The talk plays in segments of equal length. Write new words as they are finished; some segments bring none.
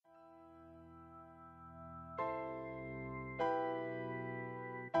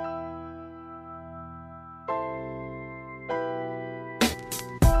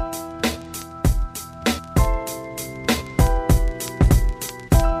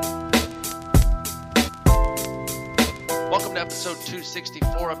episode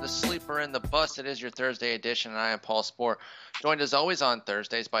 264 of the Sleeper and the Bust. It is your Thursday edition, and I am Paul Spohr, joined as always on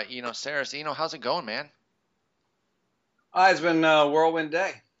Thursdays by Eno Saris. Eno, how's it going, man? It's been a whirlwind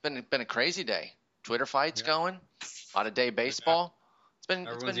day. Been a crazy day. Twitter fights going, a lot of day baseball. It's been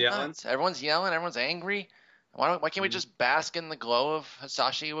yelling. nuts. Everyone's yelling. Everyone's angry. Why can't we just bask in the glow of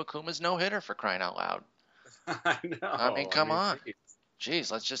Hisashi Iwakuma's no-hitter, for crying out loud? I know. I mean, come on.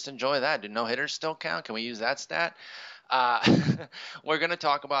 Jeez, let's just enjoy that. Do no-hitters still count? Can we use that stat? We're going to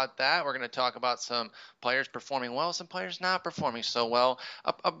talk about that. We're going to talk about some players performing well, some players not performing so well,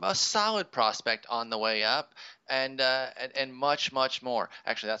 a solid prospect on the way up, and much, much more.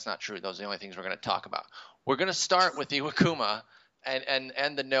 Actually, that's not true. Those are the only things we're going to talk about. We're going to start with Iwakuma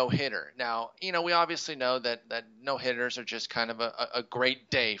and the no-hitter. Now, we obviously know that no-hitters are just kind of a great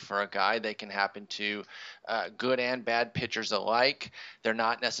day for a guy. They can happen to good and bad pitchers alike. They're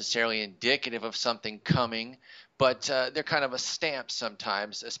not necessarily indicative of something coming, but they're kind of a stamp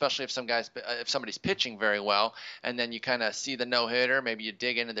sometimes, especially if somebody's pitching very well, and then you kind of see the no-hitter, maybe you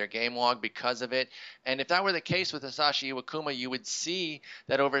dig into their game log because of it. And if that were the case with Hisashi Iwakuma, you would see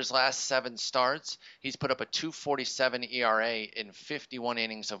that over his last 7 starts, he's put up a 2.47 ERA in 51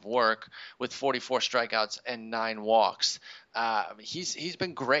 innings of work with 44 strikeouts and 9 walks. He's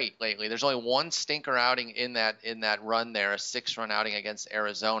been great lately. There's only one stinker outing in that run there, a 6-run outing against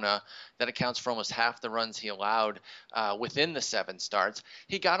Arizona that accounts for almost half the runs he allowed within the 7 starts.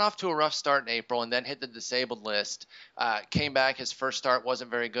 He got off to a rough start in April and then hit the disabled list. Came back. His first start wasn't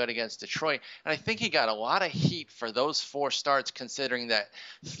very good against Detroit, and I think he got a lot of heat for those 4 starts, considering that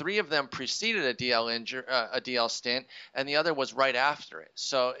 3 of them preceded a DL stint, and the other was right after it.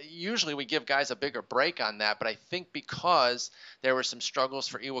 So usually we give guys a bigger break on that, but I think because there were some struggles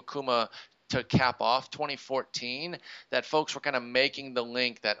for Iwakuma to cap off 2014, that folks were kind of making the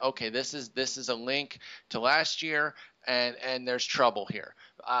link that, okay, this is a link to last year, and there's trouble here.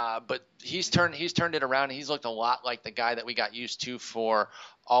 But he's turned it around. He's looked a lot like the guy that we got used to for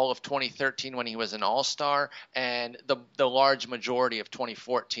all of 2013 when he was an all-star, and the large majority of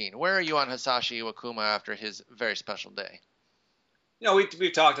 2014. Where are you on Hisashi Iwakuma after his very special day?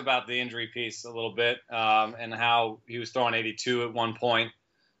 We've talked about the injury piece a little bit, and how he was throwing 82 at one point,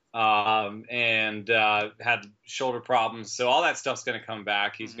 and had shoulder problems. So all that stuff's going to come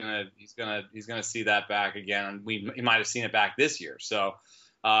back. He's gonna see that back again. He might have seen it back this year. So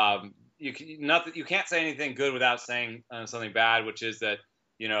you can't say anything good without saying something bad, which is that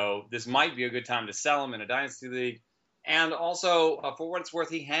this might be a good time to sell him in a dynasty league. And also, for what it's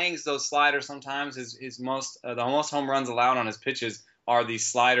worth, he hangs those sliders sometimes. The most home runs allowed on his pitches are the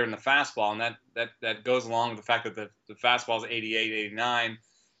slider and the fastball, and that goes along with the fact that the fastball is 88, 89,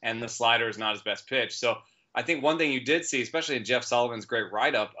 and the slider is not his best pitch. So I think one thing you did see, especially in Jeff Sullivan's great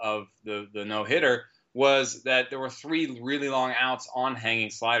write-up of the no-hitter, was that there were 3 really long outs on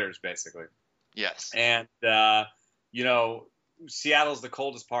hanging sliders, basically. Yes. And Seattle's the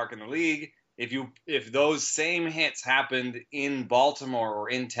coldest park in the league. If those same hits happened in Baltimore or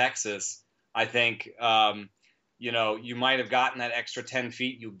in Texas, I think you might have gotten that extra 10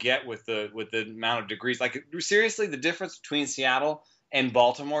 feet you get with the amount of degrees. Like, seriously, the difference between Seattle and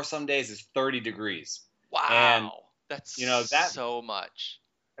Baltimore some days is 30 degrees. Wow. And, that's so much.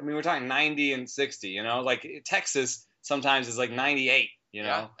 I mean, we're talking 90 and 60, like Texas sometimes is like 98,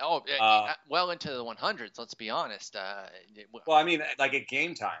 Yeah. Oh, well into the 100s, let's be honest. Well, I mean, like at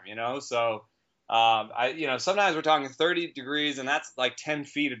game time, so sometimes we're talking 30 degrees, and that's like 10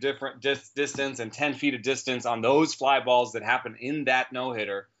 feet of different distance, and 10 feet of distance on those fly balls that happen in that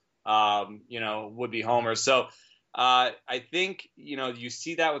no-hitter, would be homers. So I think, you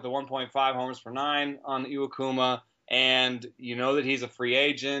see that with the 1.5 homers per 9 on Iwakuma, and that he's a free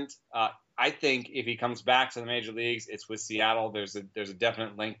agent. I think if he comes back to the major leagues, it's with Seattle. There's a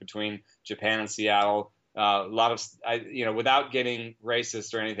definite link between Japan and Seattle. Without getting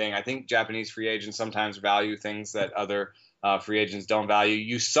racist or anything, I think Japanese free agents sometimes value things that other free agents don't value.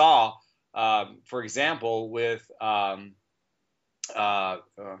 You saw, for example, with the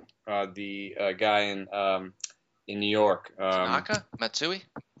guy in New York, Tanaka? Matsui?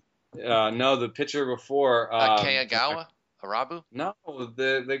 No, the pitcher before Kayagawa? Harabu? No,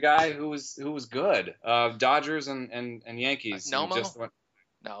 the guy who was good. Dodgers and Yankees. Nomo?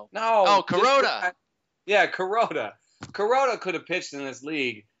 No. Oh, Kuroda. Yeah, Kuroda. Kuroda could have pitched in this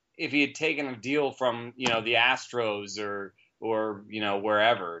league if he had taken a deal from the Astros or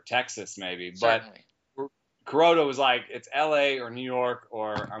wherever, Texas maybe. Certainly. But Kuroda was like, it's L.A. or New York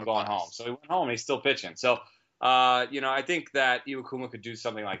or I'm going home. So he went home and he's still pitching. So I think that Iwakuma could do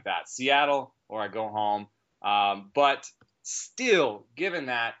something like that. Seattle or I go home. But still, given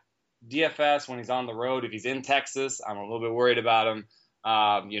that, DFS when he's on the road. If he's in Texas, I'm a little bit worried about him.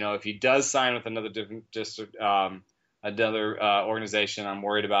 If he does sign with another different district, another organization, I'm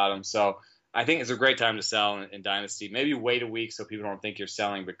worried about him. So I think it's a great time to sell in Dynasty. Maybe wait a week so people don't think you're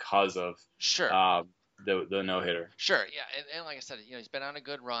selling because of the no hitter. Sure, yeah, and like I said, he's been on a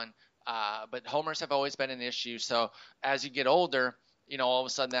good run, but homers have always been an issue. So as you get older, all of a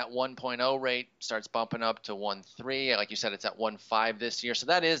sudden that 1.0 rate starts bumping up to 1.3. Like you said, it's at 1.5 this year. So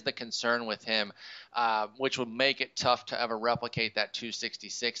that is the concern with him, which would make it tough to ever replicate that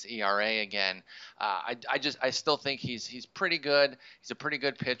 2.66 ERA again. I still think he's pretty good. He's a pretty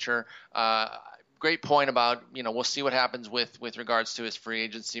good pitcher. Great point about, we'll see what happens with regards to his free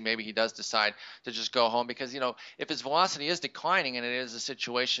agency. Maybe he does decide to just go home because, if his velocity is declining and it is a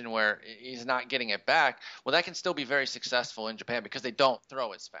situation where he's not getting it back, well, that can still be very successful in Japan because they don't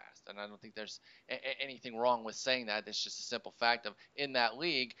throw as fast. And I don't think there's anything wrong with saying that. It's just a simple fact of in that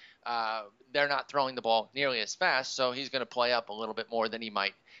league, they're not throwing the ball nearly as fast. So he's going to play up a little bit more than he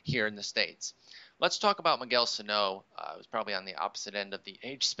might here in the States. Let's talk about Miguel Sano. Who's probably on the opposite end of the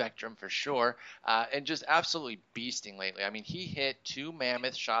age spectrum for sure, and just absolutely beasting lately. I mean, he hit 2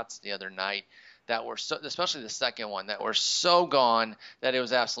 mammoth shots the other night that were so, especially the second one, that were so gone that it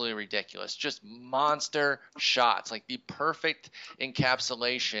was absolutely ridiculous. Just monster shots, like the perfect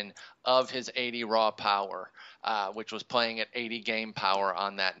encapsulation of his 80 raw power, which was playing at 80 game power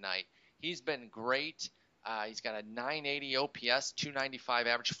on that night. He's been great. He's got a 980 OPS, 295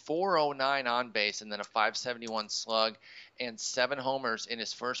 average, 409 on base, and then a 571 slug, and 7 homers in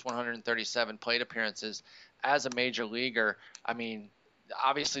his first 137 plate appearances as a major leaguer. I mean,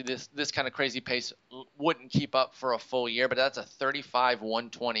 obviously this kind of crazy pace wouldn't keep up for a full year, but that's a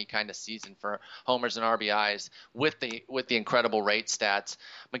 35-120 kind of season for homers and RBIs with the incredible rate stats.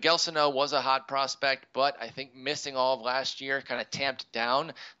 Miguel Sano was a hot prospect, but I think missing all of last year kind of tamped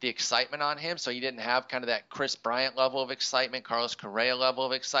down the excitement on him, so he didn't have kind of that Chris Bryant level of excitement, Carlos Correa level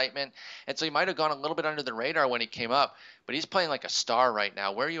of excitement, and so he might have gone a little bit under the radar when he came up, but he's playing like a star right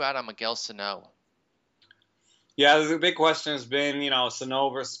now. Where are you at on Miguel Sano? Yeah, the big question has been, Sano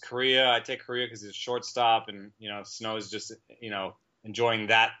versus Correa. I take Correa because he's a shortstop, and, Sano is just, enjoying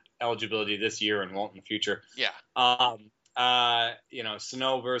that eligibility this year and won't in the future. Yeah.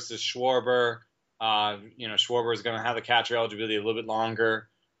 Sano versus Schwarber. Schwarber is going to have the catcher eligibility a little bit longer.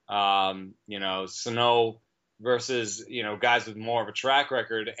 Sano versus, guys with more of a track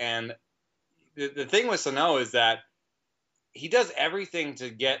record. And the thing with Sano is that he does everything to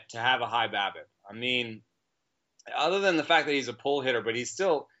get to have a high BABIP. I mean, other than the fact that he's a pull hitter, but he's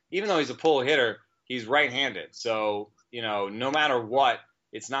still, even though he's a pull hitter, he's right-handed. So, no matter what,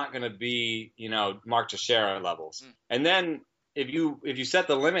 it's not going to be, Mark Teixeira levels. And then if you set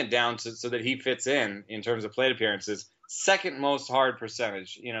the limit down so that he fits in terms of plate appearances, second most hard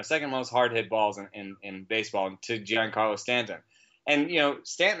percentage, second most hard hit balls in baseball to Giancarlo Stanton. And,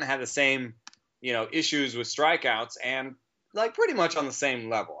 Stanton had the same, issues with strikeouts and like pretty much on the same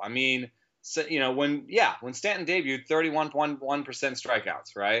level. I mean, so, when Stanton debuted, 31.1%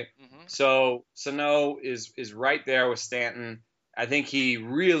 strikeouts, right? Mm-hmm. So Sano is right there with Stanton. I think he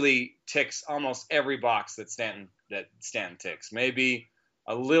really ticks almost every box that Stanton ticks. Maybe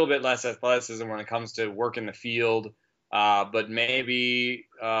a little bit less athleticism when it comes to work in the field, but maybe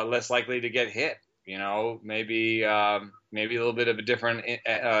less likely to get hit. Maybe a little bit of a different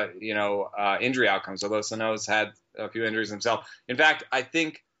injury outcomes. Although Sano's had a few injuries himself. In fact, I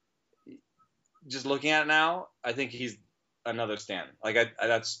think, just looking at it now, I think he's another Stanton. Like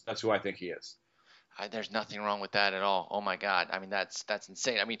that's who I think he is. There's nothing wrong with that at all. Oh my God. I mean, that's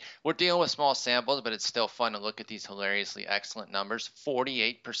insane. I mean, we're dealing with small samples, but it's still fun to look at these hilariously excellent numbers.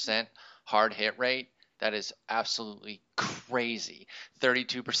 48% hard hit rate. That is absolutely crazy.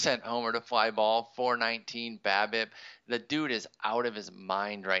 32% homer to fly ball, 419 BABIP. The dude is out of his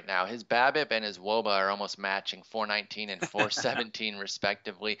mind right now. His BABIP and his WOBA are almost matching, 419 and 417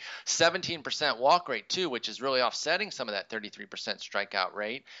 respectively. 17% walk rate too, which is really offsetting some of that 33% strikeout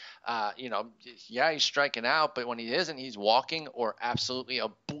rate. He's striking out, but when he isn't, he's walking or absolutely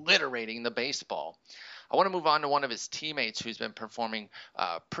obliterating the baseball. I want to move on to one of his teammates who's been performing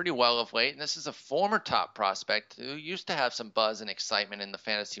pretty well of late, and this is a former top prospect who used to have some buzz and excitement in the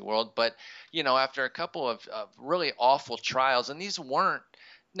fantasy world, but, after a couple of really awful trials, and these weren't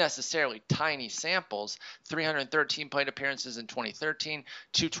necessarily tiny samples, 313 plate appearances in 2013,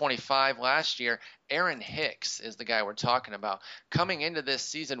 225 last year, Aaron Hicks is the guy we're talking about. Coming into this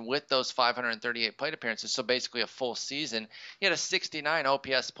season with those 538 plate appearances, so basically a full season, he had a 69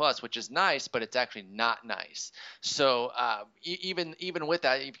 OPS plus, which is nice, but it's actually not nice. So even with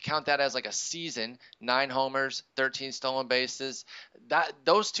that, if you count that as like a season, 9 homers, 13 stolen bases,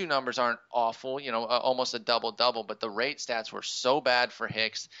 those two numbers aren't awful, almost a double-double, but the rate stats were so bad for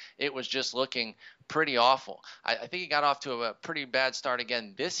Hicks, it was just looking pretty awful. I think he got off to a pretty bad start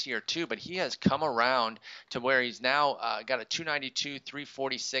again this year too, but he has come around to where he's now got a 292,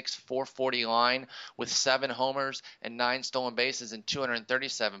 346, 440 line with 7 homers and 9 stolen bases and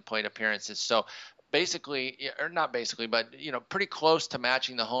 237 plate appearances. So basically, or not basically, but pretty close to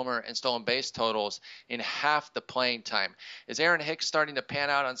matching the homer and stolen base totals in half the playing time. Is Aaron Hicks starting to pan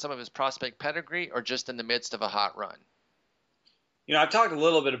out on some of his prospect pedigree, or just in the midst of a hot run? I've talked a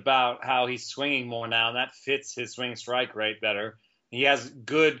little bit about how he's swinging more now, and that fits his swing strike rate better. He has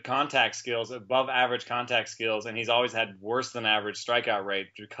good contact skills, above average contact skills, and he's always had worse than average strikeout rate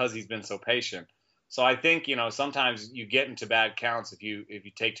because he's been so patient. So I think, sometimes you get into bad counts if you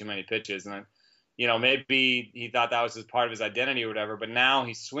take too many pitches, and maybe he thought that was his part of his identity or whatever, but now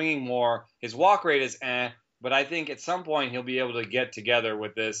he's swinging more. His walk rate is but I think at some point he'll be able to get together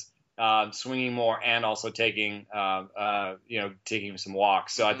with this swinging more and also taking some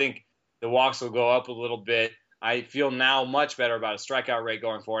walks. So I think the walks will go up a little bit. I feel now much better about a strikeout rate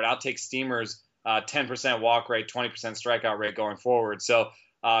going forward. I'll take Steamer's 10% walk rate, 20% strikeout rate going forward. So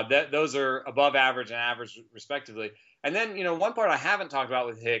those are above average and average respectively. And then, one part I haven't talked about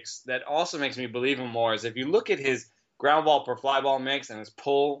with Hicks that also makes me believe him more is if you look at his ground ball per fly ball mix and his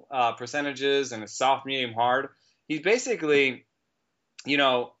pull percentages and his soft, medium, hard, he's basically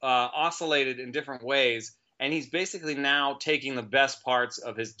oscillated in different ways, and he's basically now taking the best parts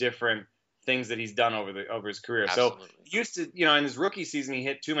of his different things that he's done over his career. Absolutely. So he used to, in his rookie season, he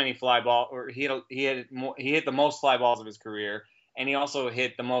hit too many fly ball, or he hit the most fly balls of his career, and he also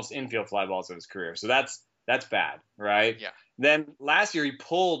hit the most infield fly balls of his career. So that's bad, right? Yeah. Then last year he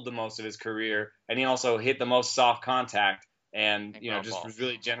pulled the most of his career, and he also hit the most soft contact, and just was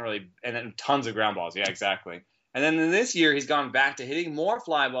really generally, and then tons of ground balls. Yeah, exactly. And then in this year, he's gone back to hitting more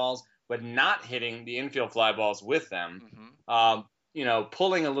fly balls, but not hitting the infield fly balls with them.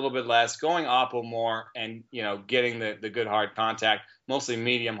 Pulling a little bit less, going oppo more, and getting the good hard contact, mostly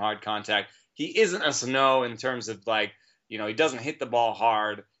medium hard contact. He isn't a Sano in terms of he doesn't hit the ball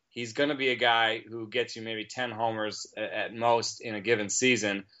hard. He's going to be a guy who gets you maybe 10 homers at most in a given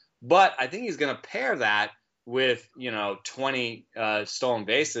season. But I think he's going to pair that with 20 stolen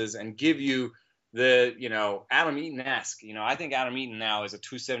bases and give you the, Adam Eaton-esque. I think Adam Eaton now is a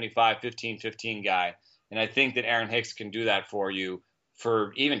 275, 15-15 guy. And I think that Aaron Hicks can do that for you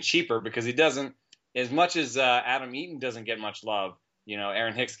for even cheaper because he doesn't, as much as Adam Eaton doesn't get much love,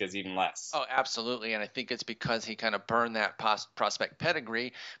 Aaron Hicks gets even less. Oh, absolutely. And I think it's because he kind of burned that prospect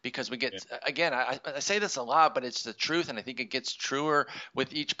pedigree because we get, again, I say this a lot, but it's the truth. And I think it gets truer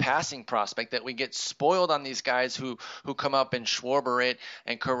with each passing prospect that we get spoiled on these guys who come up and Schwarber it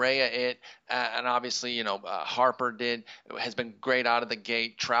and Correa it. And obviously, Harper has been great out of the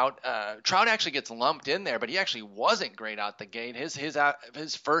gate. Trout actually gets lumped in there, but he actually wasn't great out the gate.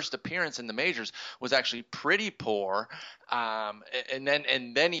 His first appearance in the majors was actually pretty poor. And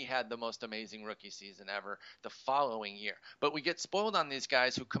then he had the most amazing rookie season ever the following year. But we get spoiled on these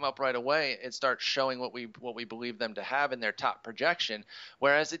guys who come up right away and start showing what we believe them to have in their top projection,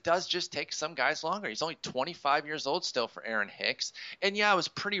 whereas it does just take some guys longer. He's only 25 years old still for Aaron Hicks. And yeah, it was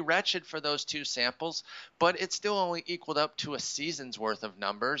pretty wretched for those 2 samples, but it still only equaled up to a season's worth of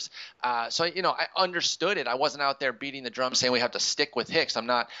numbers. So I understood it. I wasn't out there beating the drum saying we have to stick with Hicks. I'm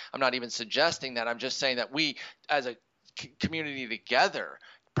not even suggesting that. I'm just saying that we as a community together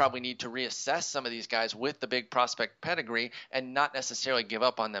probably need to reassess some of these guys with the big prospect pedigree and not necessarily give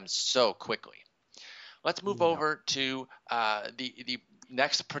up on them so quickly. Let's move over to the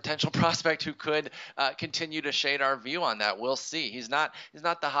next potential prospect who could continue to shade our view on that. We'll see. He's not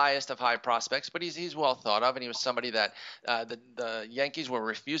the highest of high prospects, but he's well thought of, and he was somebody that the Yankees were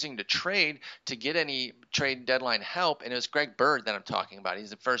refusing to trade to get any trade deadline help, and it was Greg Bird that I'm talking about.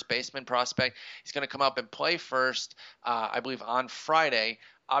 He's a first baseman prospect. He's going to come up and play first, I believe, on Friday.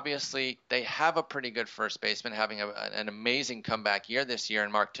 Obviously, they have a pretty good first baseman, having an amazing comeback year this year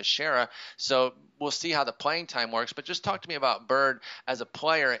in Mark Teixeira. So we'll see how the playing time works. But just talk to me about Bird as a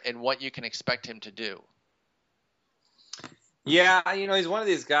player and what you can expect him to do. Yeah, he's one of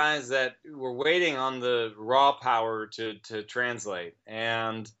these guys that we're waiting on the raw power to translate.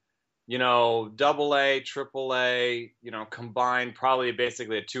 And, double A, triple A, combined, probably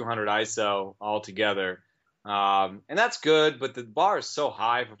basically a 200 ISO altogether. And that's good, but the bar is so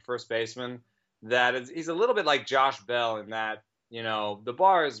high for first baseman that he's a little bit like Josh Bell in that, the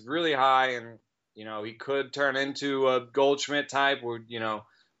bar is really high, and he could turn into a Goldschmidt type where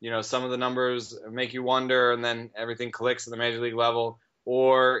some of the numbers make you wonder, and then everything clicks at the major league level,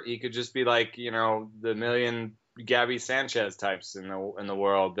 or he could just be like the million Gabby Sanchez types in the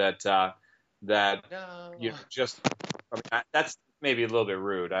world that No. just that's maybe a little bit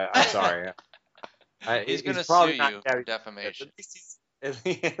rude. I'm sorry. He's going to probably sue not you Gabby for defamation.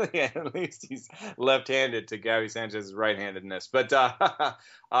 At least he's left-handed to Gabby Sanchez's right-handedness. But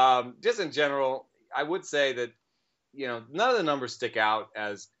just in general, I would say that none of the numbers stick out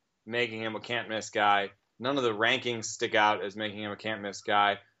as making him a can't-miss guy. None of the rankings stick out as making him a can't-miss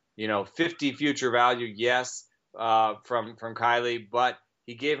guy. 50 future value, yes, from Kiley, but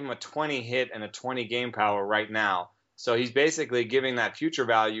he gave him a 20 hit and a 20 game power right now. So he's basically giving that future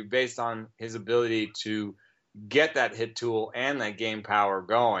value based on his ability to get that hit tool and that game power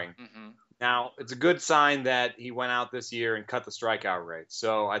going. Mm-hmm. Now, it's a good sign that he went out this year and cut the strikeout rate.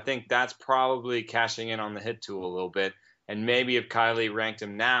 So I think that's probably cashing in on the hit tool a little bit. And maybe if Kiley ranked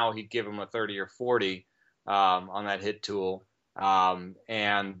him now, he'd give him a 30 or 40 on that hit tool. So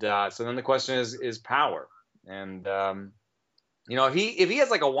then the question is power. And, if he has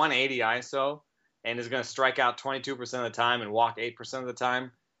like a 180 ISO and is going to strike out 22% of the time and walk 8% of the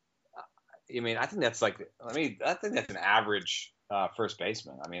time, I think that's an average first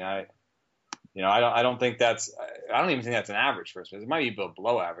baseman. I don't think I don't even think that's an average first baseman. It might be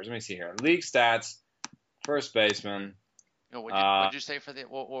below average. Let me see here. League stats, first baseman. What'd you say for the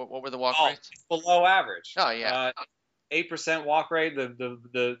what were the walk rates? Below average. Oh yeah. 8% walk rate.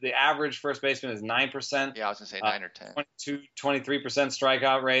 The average first baseman is 9%. Yeah, I was gonna say 9 or 10. 23%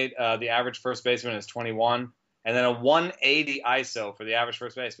 strikeout rate. The average first baseman is 21, and then a 180 ISO for the average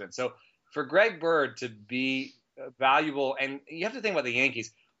first baseman. So for Greg Bird to be valuable, and you have to think about the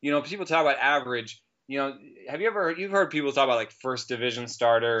Yankees. People talk about average. You've heard people talk about like first division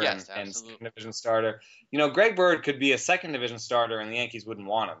starter and second division starter. Greg Bird could be a second division starter and the Yankees wouldn't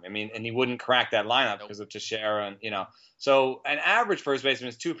want him. And he wouldn't crack that lineup because of Teixeira and So an average first baseman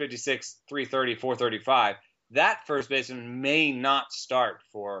is 256, 330, 435. That first baseman may not start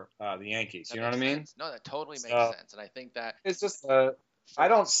for the Yankees. You know what I mean? No, that totally makes sense. And I think that it's just I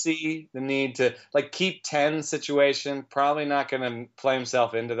don't see the need to keep 10 situation. Probably not going to play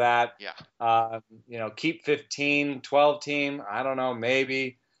himself into that. Yeah. Keep 15, 12 team. I don't know,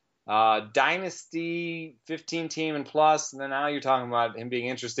 maybe. Dynasty 15 team and plus. And then now you're talking about him being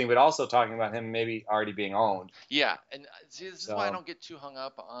interesting, but also talking about him maybe already being owned. Yeah, and see, this is why I don't get too hung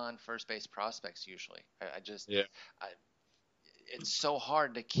up on first base prospects usually. It's so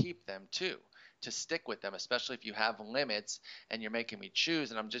hard to keep them too. To stick with them, especially if you have limits and you're making me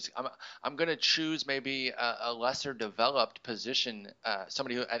choose. And I'm going to choose maybe a lesser developed position,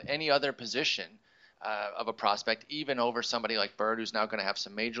 somebody who at any other position of a prospect, even over somebody like Bird, who's now going to have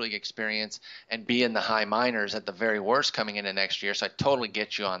some major league experience and be in the high minors at the very worst coming into next year. So I totally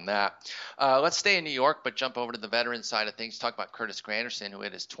get you on that. Let's stay in New York, but jump over to the veteran side of things. Talk about Curtis Granderson, who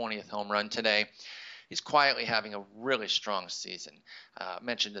hit his 20th home run today. He's quietly having a really strong season.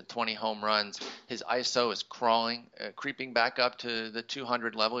 Mentioned the 20 home runs. His ISO is creeping back up to the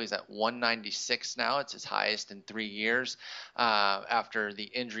 200 level. He's at 196 now. It's his highest in 3 years after the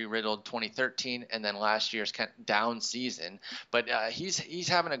injury-riddled 2013 and then last year's down season. But he's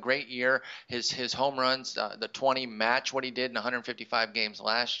having a great year. His home runs, the 20 match what he did in 155 games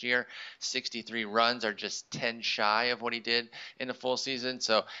last year. 63 runs are just 10 shy of what he did in the full season.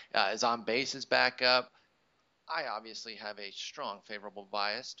 So his on base is back up. I obviously have a strong favorable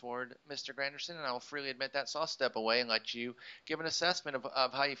bias toward Mr. Granderson, and I will freely admit that. So I'll step away and let you give an assessment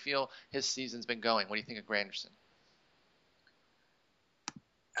of how you feel his season's been going. What do you think of Granderson?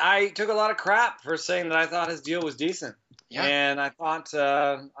 I took a lot of crap for saying that I thought his deal was decent. Yeah. And I thought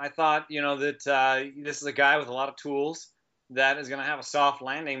that this is a guy with a lot of tools that is going to have a soft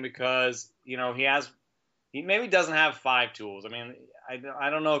landing because, he maybe doesn't have 5 tools. I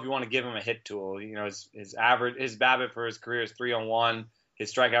don't know if you want to give him a hit tool. His BABIP for his career is 301.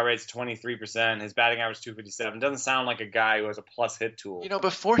 His strikeout rate is 23%. His batting average is 257. Doesn't sound like a guy who has a plus hit tool.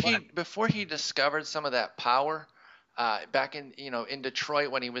 Before he discovered some of that power, back in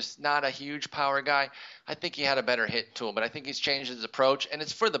Detroit when he was not a huge power guy, I think he had a better hit tool. But I think he's changed his approach, and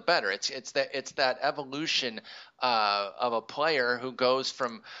it's for the better. It's that evolution of a player who goes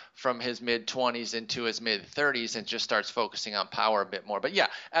from his mid-20s into his mid-30s and just starts focusing on power a bit more. But yeah,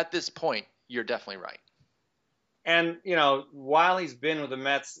 at this point, you're definitely right. And while he's been with the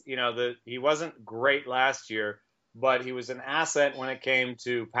Mets, he wasn't great last year, but he was an asset when it came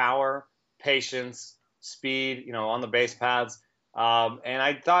to power, patience, speed, on the base paths. And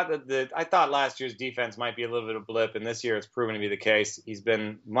I thought last year's defense might be a little bit of a blip, and this year it's proven to be the case. He's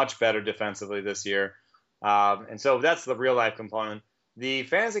been much better defensively this year, and so that's the real life component. The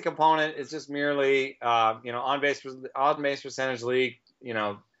fantasy component is just merely, on base percentage league.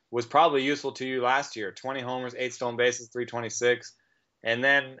 Was probably useful to you last year. 20 homers, 8 stolen bases, 326, and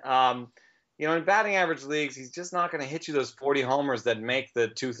then. In batting average leagues, he's just not going to hit you those 40 homers that make the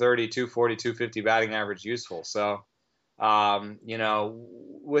 230, 240, 250 batting average useful. So,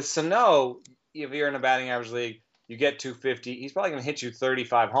 with Sano, if you're in a batting average league, you get 250. He's probably going to hit you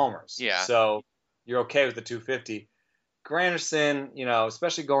 35 homers. Yeah. So you're okay with the 250. Granderson,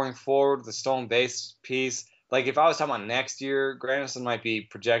 especially going forward with the stolen base piece, like if I was talking about next year, Granderson might be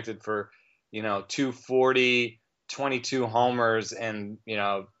projected for, 240, 22 homers and,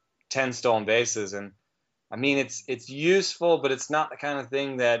 10 stolen bases. And I mean, it's useful, but it's not the kind of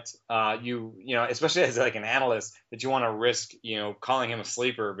thing that especially as like an analyst, that you want to risk, calling him a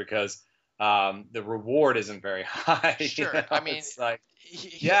sleeper because the reward isn't very high. Sure. I mean, it's like,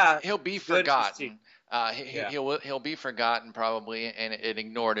 he'll be forgotten. He'll be forgotten probably and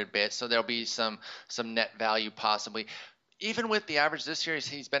ignored a bit. So there'll be some net value possibly. Even with the average this year,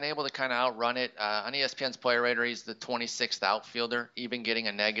 he's been able to kind of outrun it. On ESPN's Player Rater, he's the 26th outfielder, even getting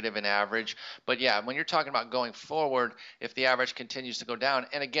a negative in average. But yeah, when you're talking about going forward, if the average continues to go down,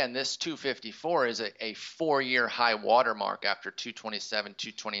 and again, this 254 is a 4-year high watermark after 227,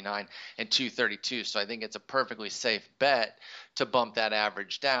 229, and 232. So I think it's a perfectly safe bet to bump that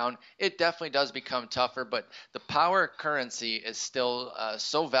average down. It definitely does become tougher, but the power currency is still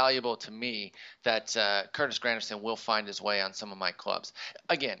so valuable to me that Curtis Granderson will find his way on some of my clubs.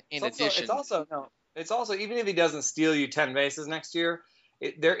 Again, it's also even if he doesn't steal you 10 bases next year,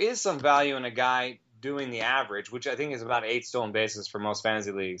 there is some value in a guy doing the average, which I think is about 8 stolen bases for most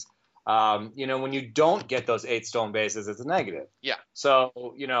fantasy leagues. When you don't get those 8 stolen bases, it's a negative. Yeah. So,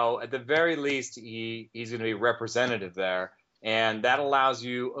 at the very least, he's going to be representative there. And that allows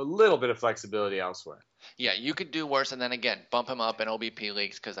you a little bit of flexibility elsewhere. Yeah, you could do worse, and then again, bump him up in OBP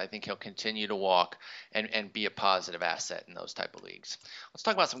leagues because I think he'll continue to walk and be a positive asset in those type of leagues. Let's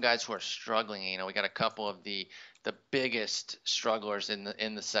talk about some guys who are struggling. We got a couple of the biggest strugglers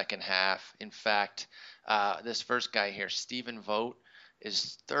in the second half. In fact, this first guy here, Stephen Vogt,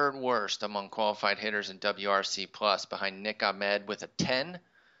 is third worst among qualified hitters in WRC plus, behind Nick Ahmed with a 10,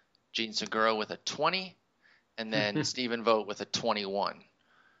 Gene Segura with a 20. And then Stephen Vogt with a 21.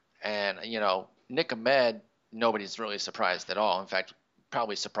 And, Nick Ahmed, nobody's really surprised at all. In fact,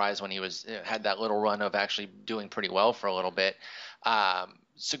 probably surprised when he had that little run of actually doing pretty well for a little bit.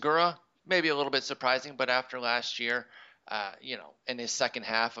 Segura, maybe a little bit surprising, but after last year, in his second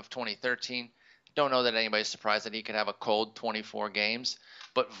half of 2013, don't know that anybody's surprised that he could have a cold 24 games.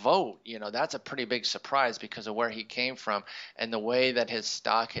 But Vogt, that's a pretty big surprise because of where he came from and the way that his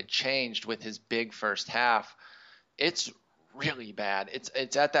stock had changed with his big first half. It's really bad.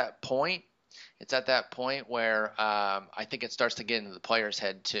 It's at that point. It's at that point where I think it starts to get into the player's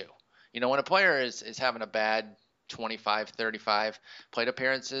head too. When a player is having a bad 25, 35 plate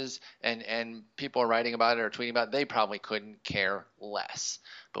appearances and people are writing about it or tweeting about it, they probably couldn't care less.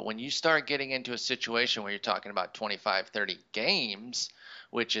 But when you start getting into a situation where you're talking about 25, 30 games,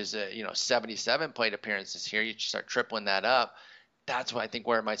 which is 77 plate appearances here, you start tripling that up. That's I think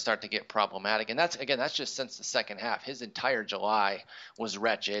where it might start to get problematic. And that's just since the second half. His entire July was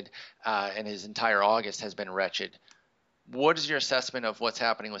wretched, and his entire August has been wretched. What is your assessment of what's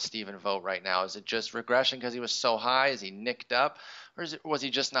happening with Stephen Vogt right now? Is it just regression because he was so high? Is he nicked up? Or was he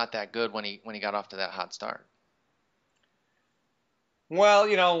just not that good when he got off to that hot start?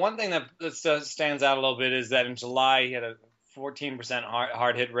 Well, one thing that stands out a little bit is that in July he had a 14%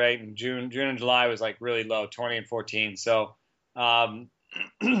 hard hit rate, and June and July was like really low, 20 and 14. So something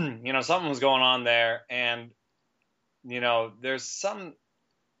was going on there, and there's some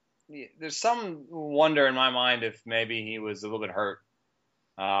wonder in my mind if maybe he was a little bit hurt.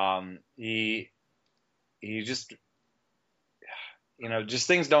 He just just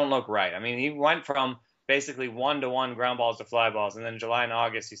things don't look right. I mean, he went from basically 1-to-1 ground balls to fly balls, and then July and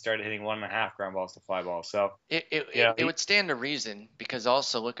August he started hitting 1.5 ground balls to fly balls. So it would stand to reason because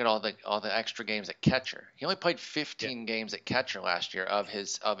also look at all the extra games at catcher. He only played 15 games at catcher last year of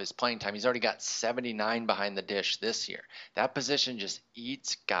his playing time. He's already got 79 behind the dish this year. That position just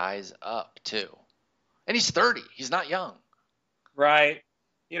eats guys up too, and he's 30. He's not young, right?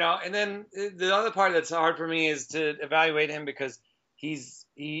 And then the other part that's hard for me is to evaluate him because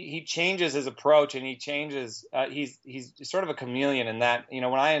he changes his approach, and he changes. He's sort of a chameleon in that. When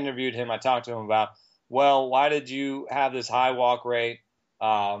I interviewed him, I talked to him about, well, why did you have this high walk rate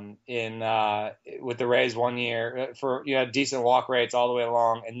in with the Rays one year. For you had decent walk rates all the way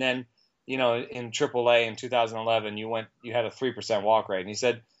along, and then in AAA in 2011 you had a 3% walk rate, and he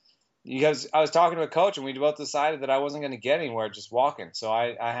said, because I was talking to a coach and we both decided that I wasn't going to get anywhere just walking. So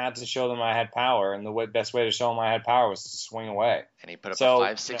I had to show them I had power, and the best way to show them I had power was to swing away. And he put up a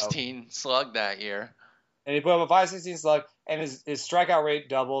 5.16 slug that year. And he put up a 5.16 slug, and his strikeout rate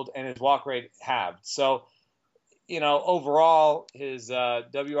doubled and his walk rate halved. So, overall his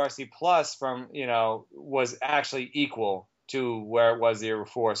WRC plus was actually equal to where it was the year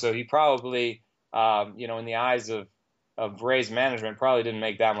before. So he probably, in the eyes of Rays management, probably didn't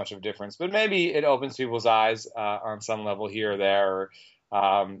make that much of a difference, but maybe it opens people's eyes on some level here or there,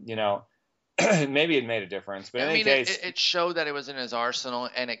 or maybe it made a difference. But in any case, it showed that it was in his arsenal,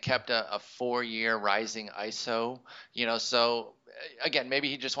 and it kept a 4-year rising ISO. So again, maybe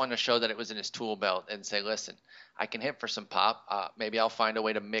he just wanted to show that it was in his tool belt and say, listen, I can hit for some pop. Maybe I'll find a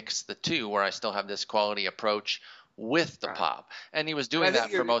way to mix the two where I still have this quality approach with the pop. And he was doing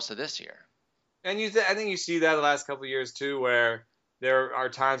that for most of this year. And I think you see that the last couple of years too, where there are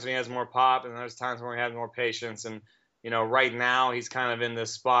times when he has more pop, and there's times when he has more patience. And right now he's kind of in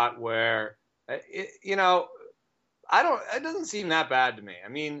this spot where, it doesn't seem that bad to me. I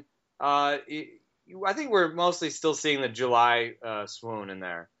mean, I think we're mostly still seeing the July swoon in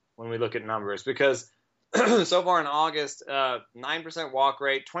there when we look at numbers, because so far in August, 9% walk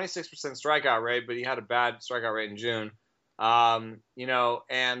rate, 26% strikeout rate, but he had a bad strikeout rate in June.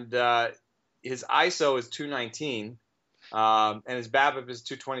 His ISO is 219, and his BABIP is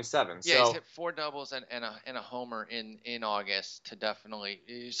 227. Yeah, he's hit 4 doubles and a homer in August to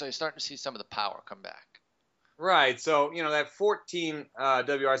definitely. So you're starting to see some of the power come back. Right. So that 14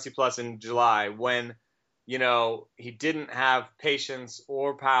 WRC plus in July, when he didn't have patience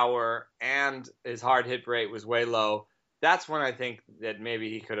or power, and his hard hit rate was way low. That's when I think that maybe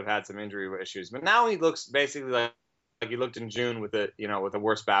he could have had some injury issues. But now he looks basically like he looked in June with a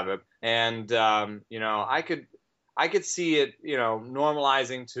worse BABIP, and I could see it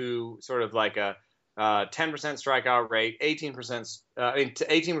normalizing to sort of like a 10% strikeout rate, 18%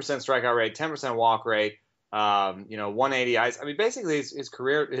 strikeout rate, 10% walk rate, 180 ice. I mean, basically his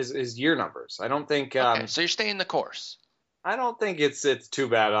career, his year numbers. I don't think. Okay, so you're staying the course. I don't think it's too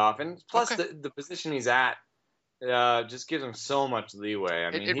bad off, and plus the position he's at just gives him so much leeway.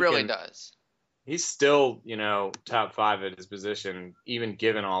 I mean, it really does. He's still, top 5 at his position, even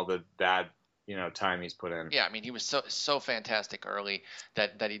given all the bad, time he's put in. Yeah, I mean, he was so fantastic early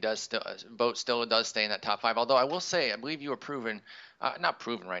that he does still does stay in that top 5. Although I will say, I believe you were proven, not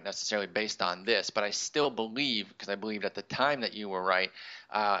proven right necessarily based on this, but I still believe, because I believed at the time that you were right,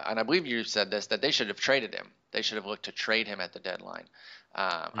 and I believe you said this, that they should have traded him. They should have looked to trade him at the deadline.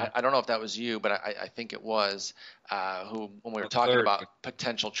 I don't know if that was you, but I think it was who, when we were talking about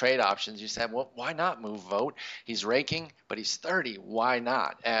potential trade options, you said, well, why not move Vogt? He's raking, but he's 30. Why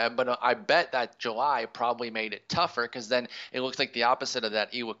not? But I bet that July probably made it tougher, because then it looks like the opposite of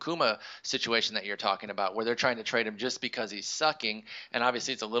that Iwakuma situation that you're talking about, where they're trying to trade him just because he's sucking. And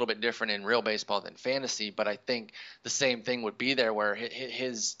obviously it's a little bit different in real baseball than fantasy, but I think the same thing would be there, where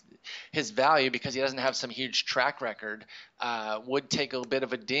his value, because he doesn't have some huge track record, would take a bit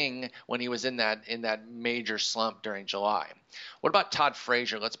of a ding when he was in that major slump during July. What about Todd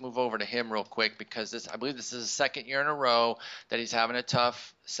Frazier? Let's move over to him real quick, because I believe this is his second year in a row that he's having a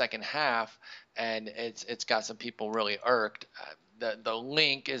tough second half, and it's got some people really irked. The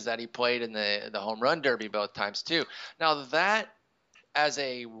link is that he played in the home run derby both times too. Now that, as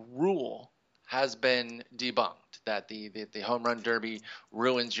a rule, has been debunked, that the home run derby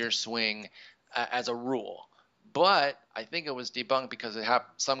ruins your swing as a rule. But I think it was debunked because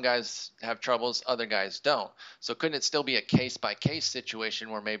some guys have troubles, other guys don't. So couldn't it still be a case-by-case situation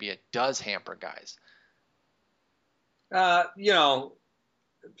where maybe it does hamper guys?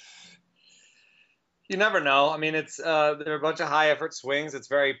 You never know. I mean, there are a bunch of high-effort swings. It's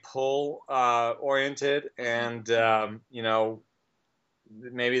very pull oriented, and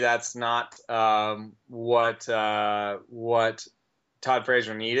maybe that's not what Todd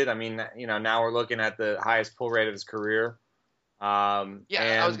Frazier needed. I mean, now we're looking at the highest pull rate of his career. And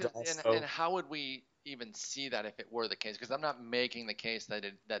how would we even see that if it were the case? Because I'm not making the case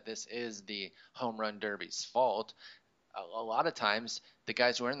that this is the home run derby's fault. A lot of times, the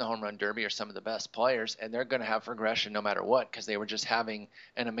guys who are in the home run derby are some of the best players, and they're going to have regression no matter what, because they were just having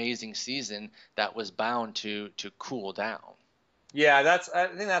an amazing season that was bound to cool down. Yeah, I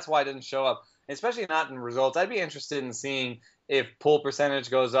think that's why it didn't show up, especially not in results. I'd be interested in seeing if pull percentage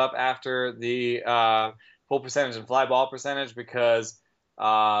goes up after the pull percentage and fly ball percentage, because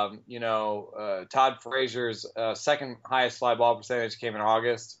Todd Frazier's second highest fly ball percentage came in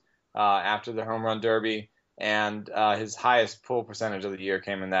August after the home run derby, and his highest pull percentage of the year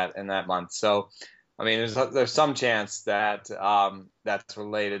came in that month. So, I mean, there's some chance that that's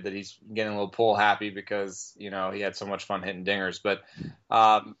related, that he's getting a little pull happy because he had so much fun hitting dingers. But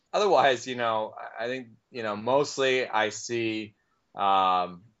otherwise, I think mostly I see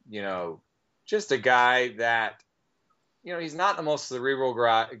just a guy that he's not the most cerebral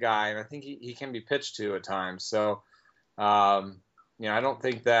guy, and I think he can be pitched to at times. So, I don't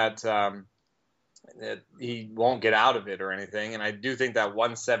think that he won't get out of it or anything. And I do think that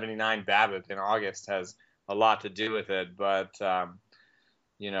 179 BABIP in August has a lot to do with it. But,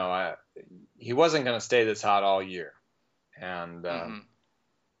 he wasn't going to stay this hot all year. And, I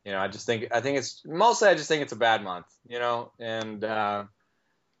think it's a bad month, and, a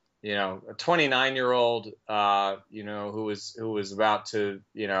 29-year-old, who was about to,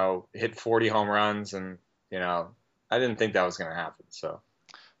 hit 40 home runs, and I didn't think that was going to happen. So,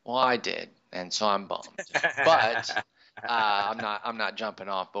 well, I did, and so I'm bummed. But I'm not jumping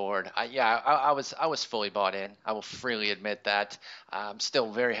off board. I was fully bought in. I will freely admit that. I'm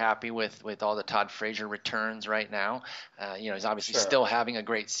still very happy with all the Todd Frazier returns right now. He's obviously still having a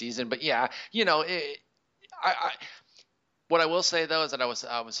great season, but what I will say though is that I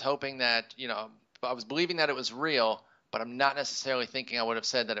was hoping that I was believing that it was real, but I'm not necessarily thinking I would have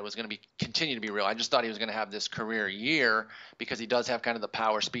said that it was going to continue to be real. I just thought he was going to have this career year because he does have kind of the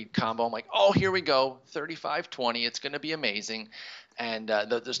power speed combo. I'm like, oh, here we go, 35-20, it's going to be amazing. And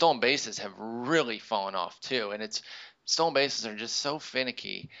the stolen bases have really fallen off too, and stolen bases are just so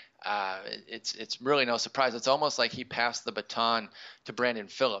finicky. It's really no surprise. It's almost like he passed the baton to Brandon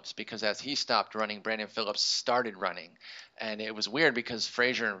Phillips, because as he stopped running, Brandon Phillips started running. And it was weird because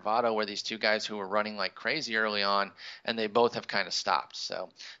Frazier and Votto were these two guys who were running like crazy early on, and they both have kind of stopped. So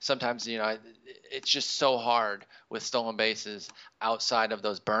sometimes, it's just so hard with stolen bases outside of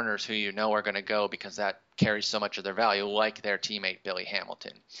those burners who are going to go, because that carries so much of their value, like their teammate Billy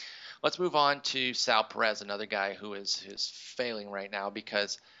Hamilton. Let's move on to Sal Perez, another guy who is failing right now,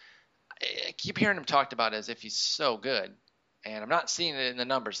 because I keep hearing him talked about as if he's so good, and I'm not seeing it in the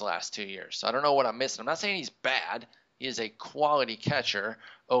numbers the last 2 years. So I don't know what I'm missing. I'm not saying he's bad. He is a quality catcher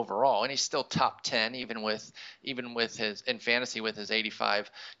overall, and he's still top 10 even with his in fantasy with his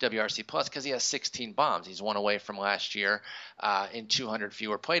 85 WRC plus, because he has 16 bombs. He's one away from last year in 200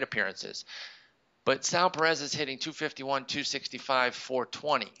 fewer plate appearances. But Sal Perez is hitting 251, 265,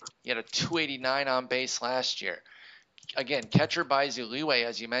 420. He had a 289 on base last year. Again, catcher buys you leeway,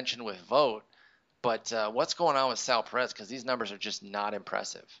 as you mentioned with Vogt, but what's going on with Sal Perez? Because these numbers are just not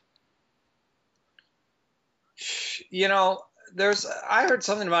impressive. I heard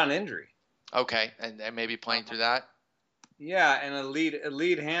something about an injury. Okay, and maybe playing through that. Yeah, and a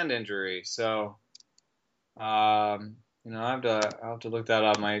lead hand injury. So, I'll have to look that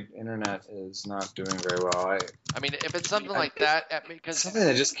up. My internet is not doing very well. I mean, if it's something like that, because something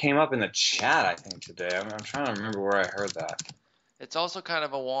that just came up in the chat, I think today. I'm trying to remember where I heard that. It's also kind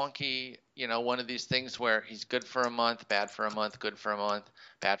of a wonky, one of these things where he's good for a month, bad for a month, good for a month,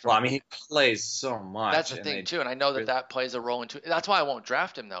 bad for a month. I mean, he plays so much. That's the thing, too, and I know that plays a role in too. That's why I won't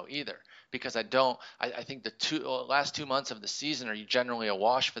draft him, though, either, because I think the last 2 months of the season are generally a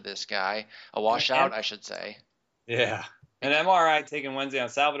wash for this guy, a washout, I should say. Yeah. An MRI taken Wednesday on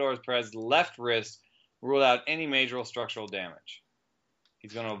Salvador Perez's left wrist ruled out any major structural damage.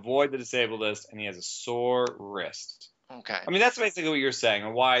 He's going to avoid the disabled list, and he has a sore wrist. Okay. I mean, that's basically what you're saying,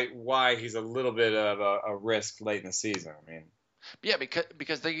 and why he's a little bit of a risk late in the season. I mean, yeah,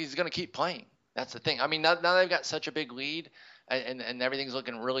 because he's going to keep playing. That's the thing. I mean, now they've got such a big lead, and everything's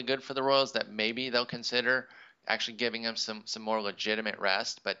looking really good for the Royals, that maybe they'll consider actually giving him some more legitimate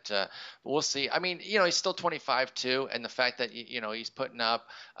rest. But we'll see. I mean, he's still 25 too, and the fact that he's putting up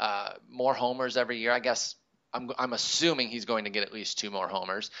more homers every year, I guess. I'm assuming he's going to get at least 2 more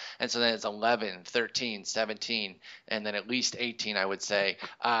homers. And so then it's 11, 13, 17, and then at least 18, I would say.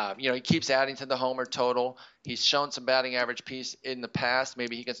 He keeps adding to the homer total. He's shown some batting average piece in the past.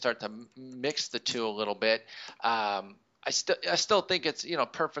 Maybe he can start to mix the two a little bit. I still think it's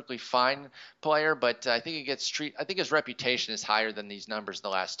perfectly fine player, but I think I think his reputation is higher than these numbers the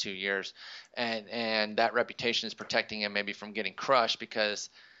last 2 years, and that reputation is protecting him maybe from getting crushed, because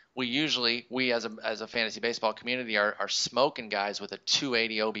we as a fantasy baseball community are smoking guys with a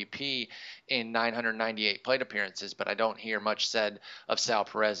 280 OBP in 998 plate appearances, but I don't hear much said of Sal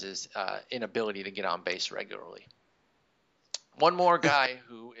Perez's inability to get on base regularly. One more guy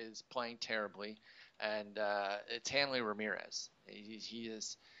who is playing terribly, and it's Hanley Ramirez.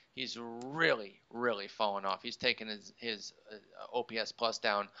 he's really, really fallen off. He's taken his OPS plus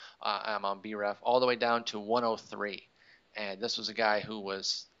down. I'm on BREF all the way down to 103, and this was a guy who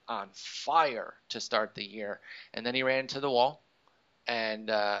was on fire to start the year, and then he ran into the wall, and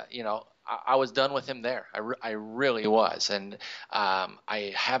I was done with him there. I really was, and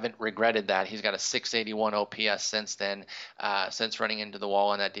I haven't regretted that. He's got a 681 OPS since then, since running into the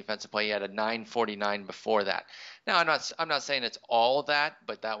wall on that defensive play. He had a 949 before that. Now I'm not saying it's all that,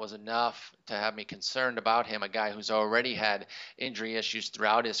 but that was enough to have me concerned about him, a guy who's already had injury issues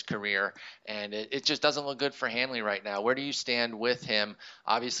throughout his career, and it just doesn't look good for Hanley right now. Where do you stand with him?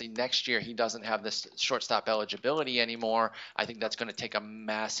 Obviously, next year he doesn't have this shortstop eligibility anymore. I think that's going to take a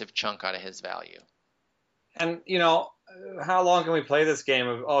massive chunk out of his value. And how long can we play this game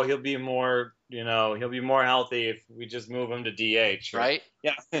of he'll be more healthy if we just move him to DH, right?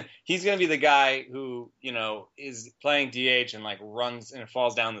 Yeah, he's gonna be the guy who is playing DH and like runs and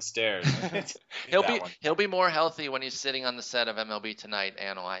falls down the stairs. he'll be more healthy when he's sitting on the set of MLB Tonight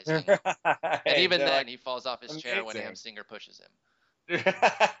analyzing, and even then he falls off his chair when Hamsinger pushes him.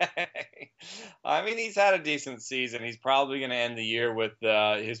 I mean, he's had a decent season. He's probably going to end the year with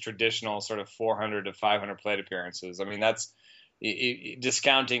his traditional sort of 400 to 500 plate appearances. I mean, that's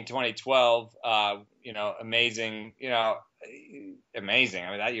discounting 2012. Amazing. Amazing. I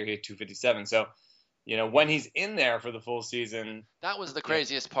mean, that year he had 257. So, when he's in there for the full season. That was the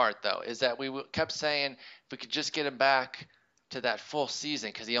craziest part, though, is that we kept saying if we could just get him back to that full season,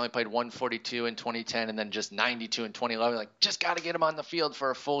 because he only played 142 in 2010 and then just 92 in 2011. Like, just got to get him on the field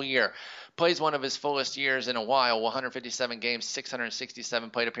for a full year. Plays one of his fullest years in a while, 157 games,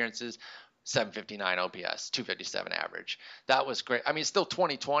 667 plate appearances, 759 OPS, 257 average. That was great. I mean, still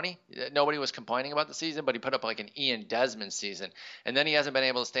 2020. Nobody was complaining about the season, but he put up like an Ian Desmond season. And then he hasn't been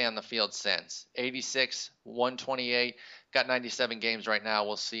able to stay on the field since. 86, 128. Got 97 games right now.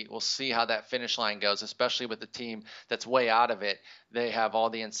 We'll see how that finish line goes, especially with the team that's way out of it. They have all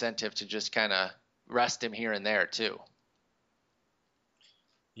the incentive to just kind of rest him here and there too.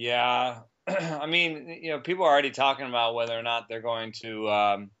 Yeah. I mean, people are already talking about whether or not they're going to,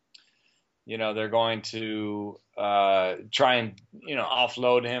 try and,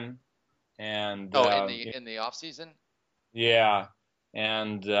 offload him. And in the off season. Yeah.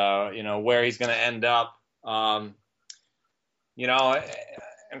 And, where he's going to end up. And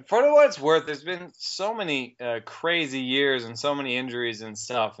for what it's worth, there's been so many crazy years and so many injuries and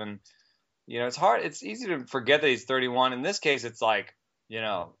stuff. And, it's hard. It's easy to forget that he's 31. In this case, it's like,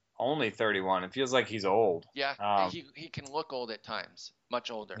 only 31. It feels like he's old. Yeah, he can look old at times, much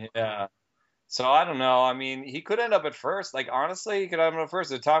older. Yeah. So I don't know. I mean, he could end up at first. Like, honestly, he could end up at first.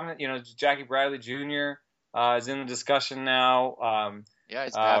 They're talking, Jackie Bradley Jr. Is in the discussion now.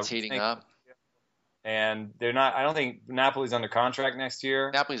 His bat's heating up. And they're not. I don't think Napoli's under contract next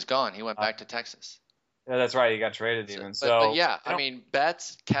year. Napoli's gone. He went back to Texas. Yeah, that's right. He got traded even. But yeah, I mean,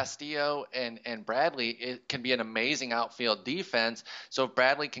 Betts, Castillo, and Bradley, it can be an amazing outfield defense. So if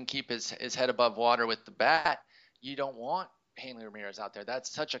Bradley can keep his head above water with the bat, you don't want Hanley Ramirez out there.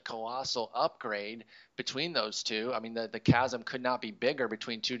 That's such a colossal upgrade between those two. I mean, the chasm could not be bigger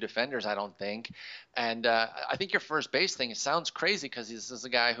between two defenders, I don't think. And I think your first base thing sounds crazy because this is a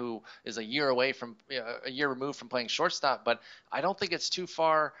guy who is a year removed from playing shortstop, but I don't think it's too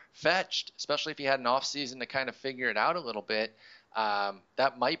far fetched, especially if he had an off season to kind of figure it out a little bit.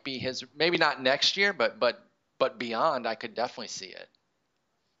 That might be his, maybe not next year, but beyond, I could definitely see it.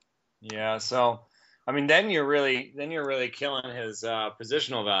 Yeah. So, I mean, then you're really killing his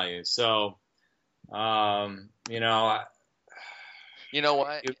positional value. So, you know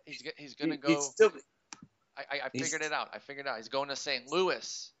what? He's going to go. I figured it out. He's going to St.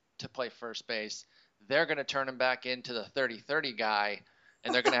 Louis to play first base. They're going to turn him back into the 30-30 guy,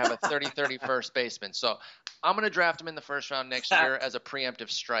 and they're going to have a 30-30 first baseman. So I'm going to draft him in the first round next year as a preemptive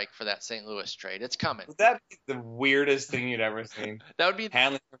strike for that St. Louis trade. It's coming. Would that be the weirdest thing you'd ever seen? That would be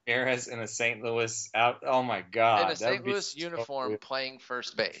Hanley Ramirez in a St. Louis out. Oh my God! In a St. Louis uniform playing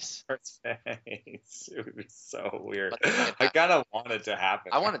first base. It would be so weird. I kind of want it to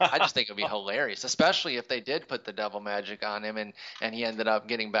happen. I just think it would be hilarious, especially if they did put the devil magic on him and he ended up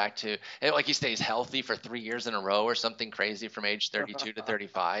getting back to, like, he stays healthy for 3 years in a row or something crazy from age 32 to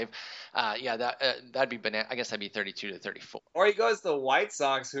 35. That'd be banana. I guess that'd be 32 to 34. Or he goes to the White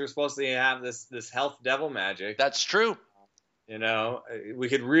Sox, who are supposed to have this health devil magic. That's true. We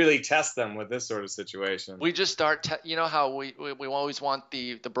could really test them with this sort of situation. We just start, how we always want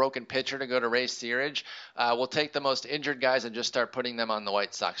the broken pitcher to go to Ray Searage. We'll take the most injured guys and just start putting them on the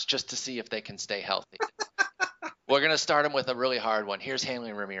White Sox just to see if they can stay healthy. We're going to start him with a really hard one. Here's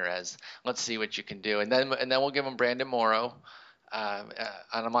Hanley Ramirez. Let's see what you can do. And then we'll give him Brandon Morrow. on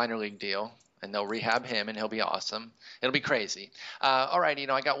a minor league deal, and they'll rehab him, and he'll be awesome. It'll be crazy. All right,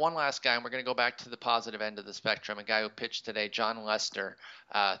 I got one last guy, and we're going to go back to the positive end of the spectrum. A guy who pitched today, Jon Lester,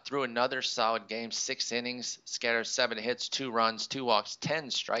 threw another solid game, 6 innings, scattered 7 hits, 2 runs, 2 walks, 10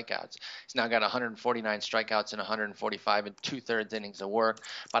 strikeouts. He's now got 149 strikeouts and 145 and 2/3 innings of work,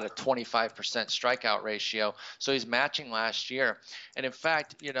 about a 25% strikeout ratio. So he's matching last year. And in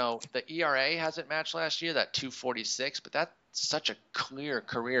fact, the ERA hasn't matched last year, that 2.46, but that's such a clear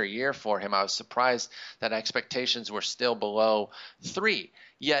career year for him. I was surprised that expectations were still below 3.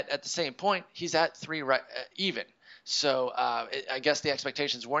 Yet at the same point, he's at 3 even. So I guess the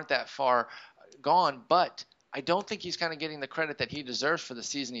expectations weren't that far gone, but I don't think he's kind of getting the credit that he deserves for the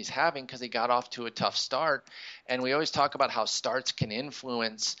season he's having, because he got off to a tough start. And we always talk about how starts can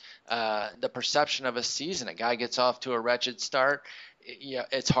influence the perception of a season. A guy gets off to a wretched start,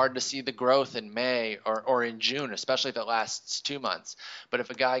 it's hard to see the growth in May or in June, especially if it lasts 2 months. But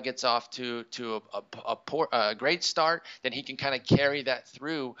if a guy gets off to a great start, then he can kind of carry that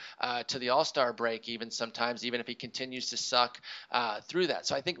through to the All-Star break, even sometimes, even if he continues to suck through that.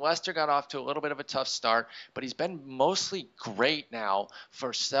 So I think Lester got off to a little bit of a tough start, but he's been mostly great now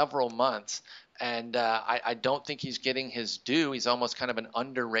for several months. And I don't think he's getting his due. He's almost kind of an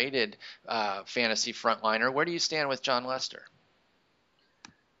underrated fantasy frontliner. Where do you stand with Jon Lester?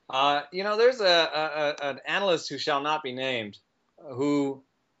 There's an analyst who shall not be named who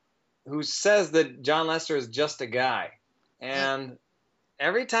says that Jon Lester is just a guy. And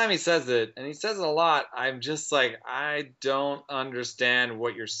every time he says it, and he says it a lot, I'm just like, I don't understand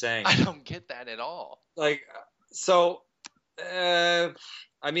what you're saying. I don't get that at all. I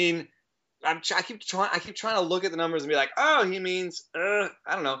keep trying to look at the numbers and be like, oh, he means, I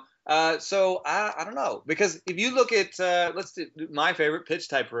don't know. So I don't know, because if you look at let's do my favorite pitch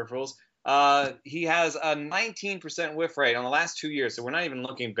type peripherals, he has a 19% whiff rate on the last 2 years. So we're not even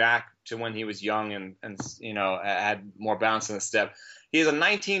looking back to when he was young and had more bounce in the step. He has a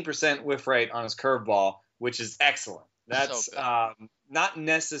 19% whiff rate on his curveball, which is excellent. That's so not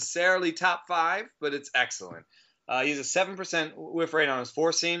necessarily top 5, but it's excellent. He has a 7% whiff rate on his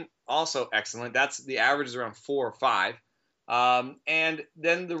four seam, also excellent. That's the average is around 4 or 5. And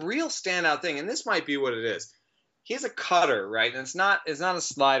then the real standout thing, and this might be what it is, he has a cutter, right? And it's not a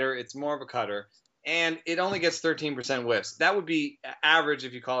slider, it's more of a cutter, and it only gets 13% whiffs. That would be average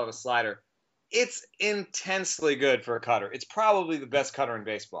if you call it a slider. It's intensely good for a cutter. It's probably the best cutter in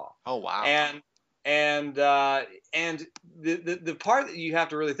baseball. Oh wow! And the part that you have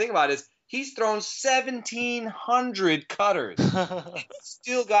to really think about is he's thrown 1,700 cutters. And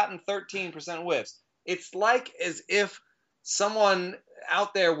still gotten 13% whiffs. It's like as if someone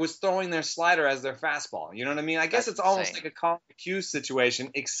out there was throwing their slider as their fastball. You know what I mean? I guess it's almost like a Colin McHugh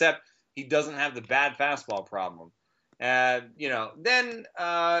situation, except he doesn't have the bad fastball problem.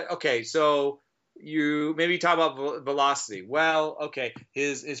 Okay, so you maybe talk about velocity. Well, okay,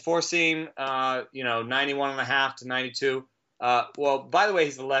 his four seam, 91.5 to 92. Well, by the way,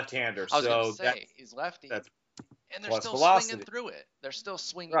 he's a left-hander. I was going to say, he's lefty, and they're still swinging through it. They're still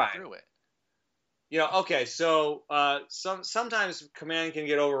swinging through it. Okay, so sometimes command can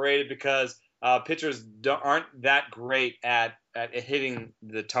get overrated because pitchers aren't that great at hitting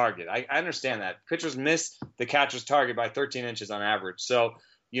the target. I understand that. Pitchers miss the catcher's target by 13 inches on average. So,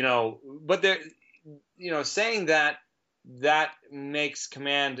 but they're, saying that makes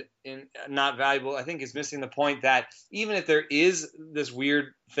command not valuable, I think is missing the point that even if there is this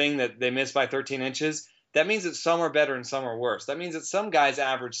weird thing that they miss by 13 inches, that means that some are better and some are worse. That means that some guys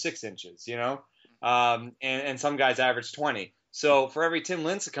average 6 inches, and some guys average 20. So for every Tim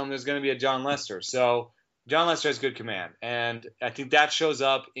Lincecum, there's going to be a Jon Lester. So Jon Lester has good command, and I think that shows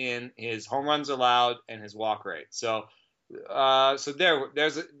up in his home runs allowed and his walk rate. So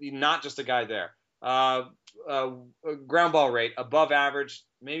there's not just a guy there. Ground ball rate above average.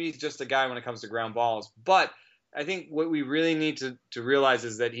 Maybe he's just a guy when it comes to ground balls. But I think what we really need to realize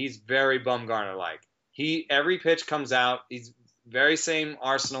is that he's very Bumgarner-like. Every pitch comes out. He's very same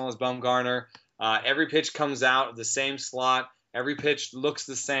arsenal as Bumgarner. Every pitch comes out of the same slot. Every pitch looks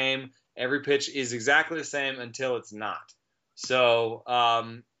the same. Every pitch is exactly the same until it's not. So,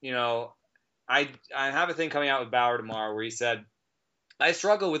 I have a thing coming out with Bauer tomorrow where he said, I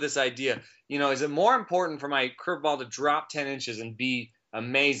struggle with this idea. Is it more important for my curveball to drop 10 inches and be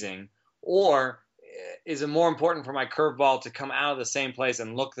amazing, or is it more important for my curveball to come out of the same place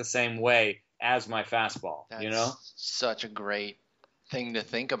and look the same way as my fastball? That's such a great thing to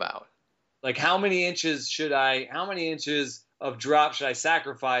think about. Like how many inches of drop should I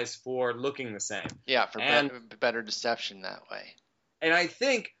sacrifice for looking the same? Yeah, for better deception that way. And I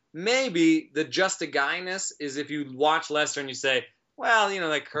think maybe the just a guyness is if you watch Lester and you say, well,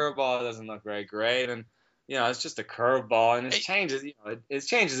 that curveball doesn't look very great, and it's just a curveball, and his changes, his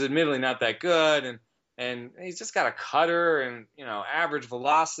changes admittedly not that good, and he's just got a cutter and average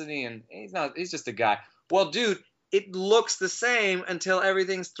velocity, and he's just a guy. Well, dude, it looks the same until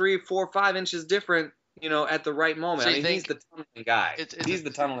everything's 3, 4, 5 inches different, at the right moment. So he's the tunneling guy. He's the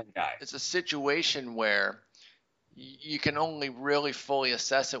tunneling guy. It's a situation where you can only really fully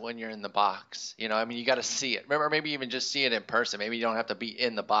assess it when you're in the box. You got to see it. Or maybe even just see it in person. Maybe you don't have to be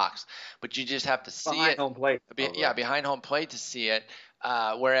in the box, but you just have to see behind it. Home plate. Behind home plate to see it.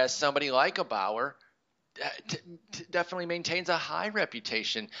 Whereas somebody like a Bauer definitely maintains a high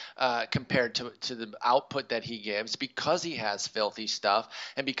reputation compared to the output that he gives, because he has filthy stuff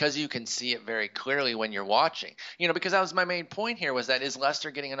and because you can see it very clearly when you're watching. Because that was my main point here, was that is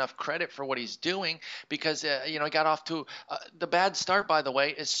Lester getting enough credit for what he's doing? Because he got off to the bad start, by the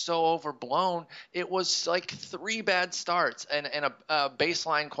way, is so overblown. It was like 3 bad starts and a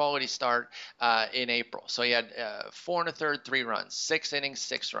baseline quality start in April. So he had 4 1/3, 3 runs, 6 innings,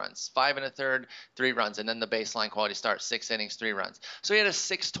 6 runs, 5 1/3, 3 runs, and then the baseline quality start, 6 innings, 3 runs. So he had a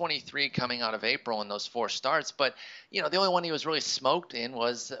 6.23 coming out of April in those 4 starts. But the only one he was really smoked in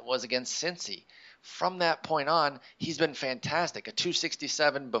was against Cincy. From that point on, he's been fantastic. A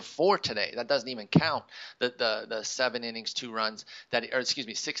 267 before today. That doesn't even count the 7 innings, 2 runs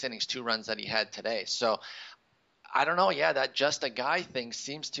 6 innings, 2 runs that he had today. So I don't know. Yeah, that just a guy thing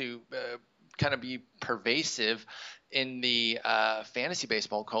seems to kind of be pervasive in the fantasy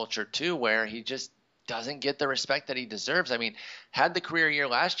baseball culture too, where he just doesn't get the respect that he deserves. I mean, had the career year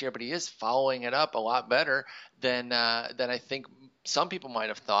last year, but he is following it up a lot better than I think some people might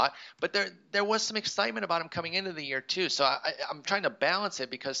have thought. But there was some excitement about him coming into the year too. So I'm trying to balance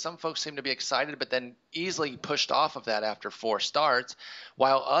it, because some folks seem to be excited, but then easily pushed off of that after 4 starts,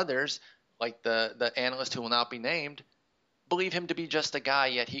 while others, like the analyst who will not be named, believe him to be just a guy,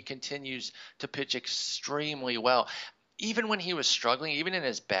 yet he continues to pitch extremely well. Even when he was struggling, even in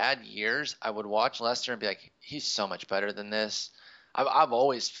his bad years, I would watch Lester and be like, he's so much better than this. I've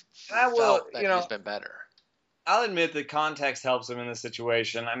always felt that he's been better. I'll admit that context helps him in this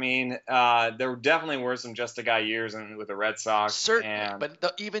situation. I mean, there definitely were some just a guy years with the Red Sox. Certainly,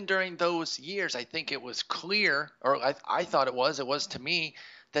 but even during those years, I think it was clear, or I thought it was to me,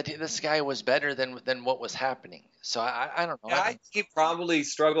 that this guy was better than what was happening. So I don't know. Yeah, I think he probably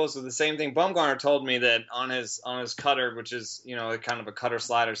struggles with the same thing. Bumgarner told me that on his cutter, which is kind of a cutter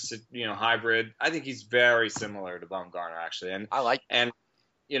slider hybrid, I think he's very similar to Bumgarner actually. And I like and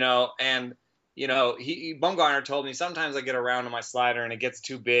Bumgarner told me sometimes I get around to my slider and it gets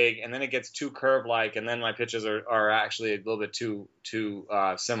too big, and then it gets too curve-like, and then my pitches are actually a little bit too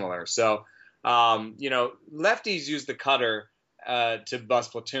similar. So lefties use the cutter to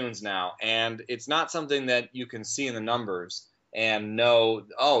bust platoons now, and it's not something that you can see in the numbers and know,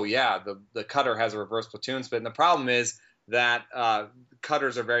 oh yeah, the cutter has a reverse platoon split. And the problem is that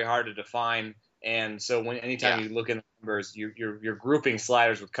cutters are very hard to define, and so anytime you look in the numbers, you're grouping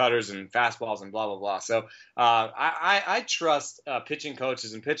sliders with cutters and fastballs and blah blah blah. So I trust pitching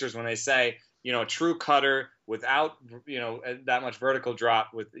coaches and pitchers when they say, a true cutter without that much vertical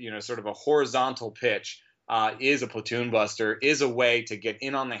drop, with sort of a horizontal pitch, is a platoon buster, is a way to get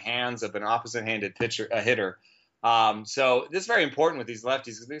in on the hands of an opposite-handed hitter. So this is very important with these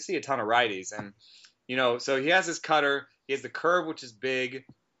lefties, because they see a ton of righties. And, so he has his cutter, he has the curve, which is big,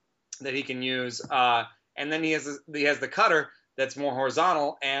 that he can use. And then he has the cutter that's more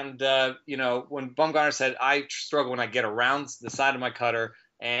horizontal. And, when Bumgarner said, I struggle when I get around the side of my cutter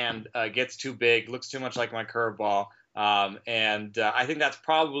and gets too big, looks too much like my curveball. I think that's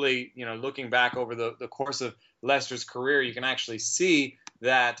probably, looking back over the course of Lester's career, you can actually see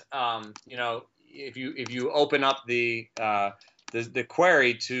that, if you open up the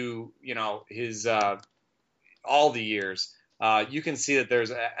query to, his all the years, you can see that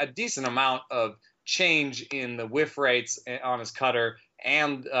there's a decent amount of change in the whiff rates on his cutter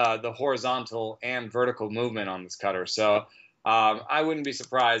and the horizontal and vertical movement on this cutter. So I wouldn't be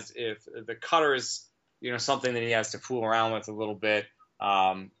surprised if the cutter is something that he has to fool around with a little bit,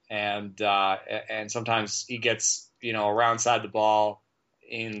 and sometimes he gets around side the ball,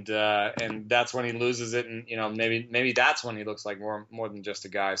 and that's when he loses it, and maybe that's when he looks like more than just a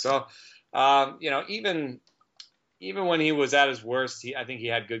guy. So even when he was at his worst, I think he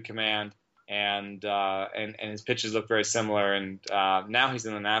had good command, and his pitches look very similar, and now he's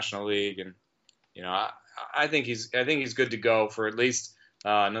in the National League, and I think he's good to go for at least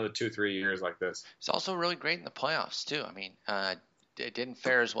another 2-3 years like this. He's also really great in the playoffs too. I mean, it didn't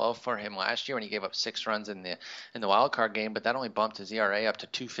fare as well for him last year when he gave up 6 runs in the wild card game, but that only bumped his ERA up to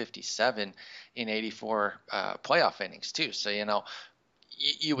 2.57 in 84 playoff innings too. So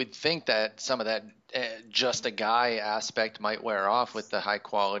you would think that some of that just a guy aspect might wear off with the high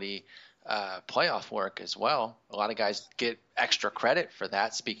quality playoff work as well. A lot of guys get extra credit for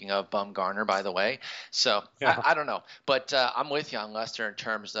that. Speaking of Bumgarner, by the way. So yeah. I don't know, but I'm with you on Lester in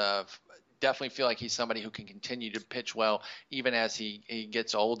terms of definitely feel like he's somebody who can continue to pitch well even as he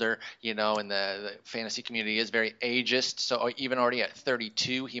gets older, and the fantasy community is very ageist. So even already at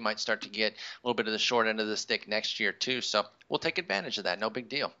 32, he might start to get a little bit of the short end of the stick next year too. So we'll take advantage of that. No big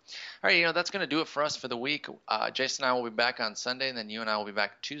deal. All right, that's going to do it for us for the week. Jason and I will be back on Sunday, and then you and I will be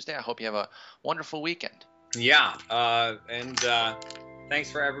back Tuesday. I hope you have a wonderful weekend. Yeah, and thanks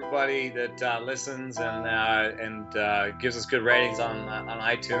for everybody that listens and gives us good ratings on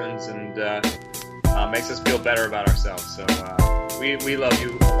iTunes and makes us feel better about ourselves. So we love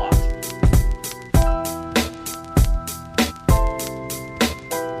you a lot.